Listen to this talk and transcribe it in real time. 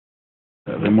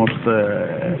The most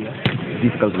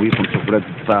difficult weapons of Red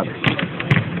Stars?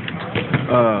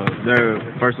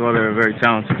 First of all, they're a very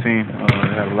talented team.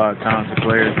 They have a lot of talented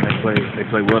players, and they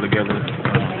play well together.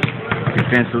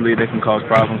 Defensively, they can cause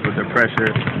problems with their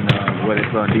pressure and the way they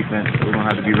play on defense. We're going to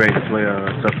have to be ready to play a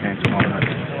tough game tomorrow night.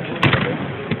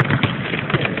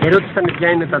 Η ερώτηση ήταν ποια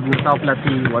είναι τα δυνατά όπλα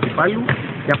του αντιπάλου.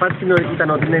 Η απάντηση ήταν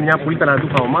ότι είναι μια πολύ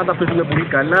ταλαντούχα ομάδα, παίζουν πολύ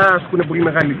καλά, ασκούν πολύ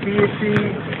μεγάλη πίεση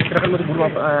και να κάνουμε ό,τι μπορούμε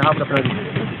αύριο απέναντι.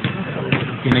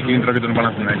 Είναι κίνητρο για τον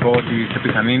Παναθηναϊκό ότι σε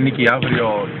πιθανή νίκη αύριο,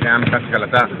 εάν φτάσει καλά,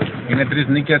 είναι 3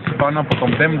 νίκες πάνω από τον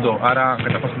 5ο, άρα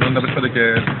κατά πάσα πιθανότητα βρίσκονται και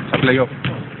στα play-off.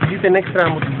 Is it an extra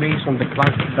motivation the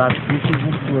fact that if we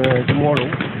lose tomorrow,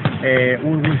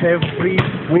 we will have 3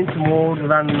 wins more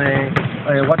than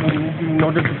what we need in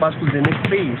order to pass to the next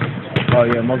phase? Oh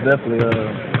yeah, most definitely.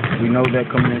 We know that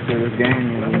coming into this game,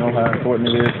 and we know how important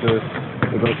it is to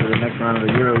go to the next round of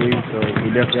the EuroLeague. So we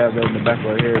definitely have that in the back of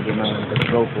our heads, and let's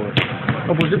go for it.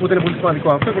 Οπωσδήποτε είναι πολύ σημαντικό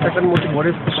αυτό και θα κάνουμε ό,τι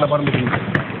μπορέσουμε να πάρουμε την νίκη.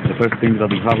 The first thing that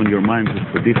you have in your mind is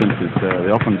the defense, is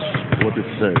the offense. What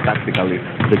is tactically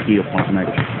the key of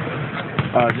Panathinaikos?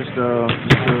 Just to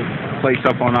play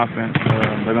tough on offense.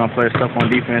 They're going to play us tough on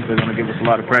defense. They're going to give us a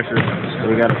lot of pressure. So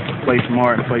we got to play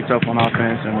smart and play tough on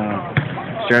offense and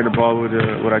share the ball with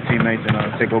our teammates and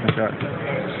take open shots.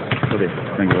 Okay,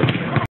 thank you.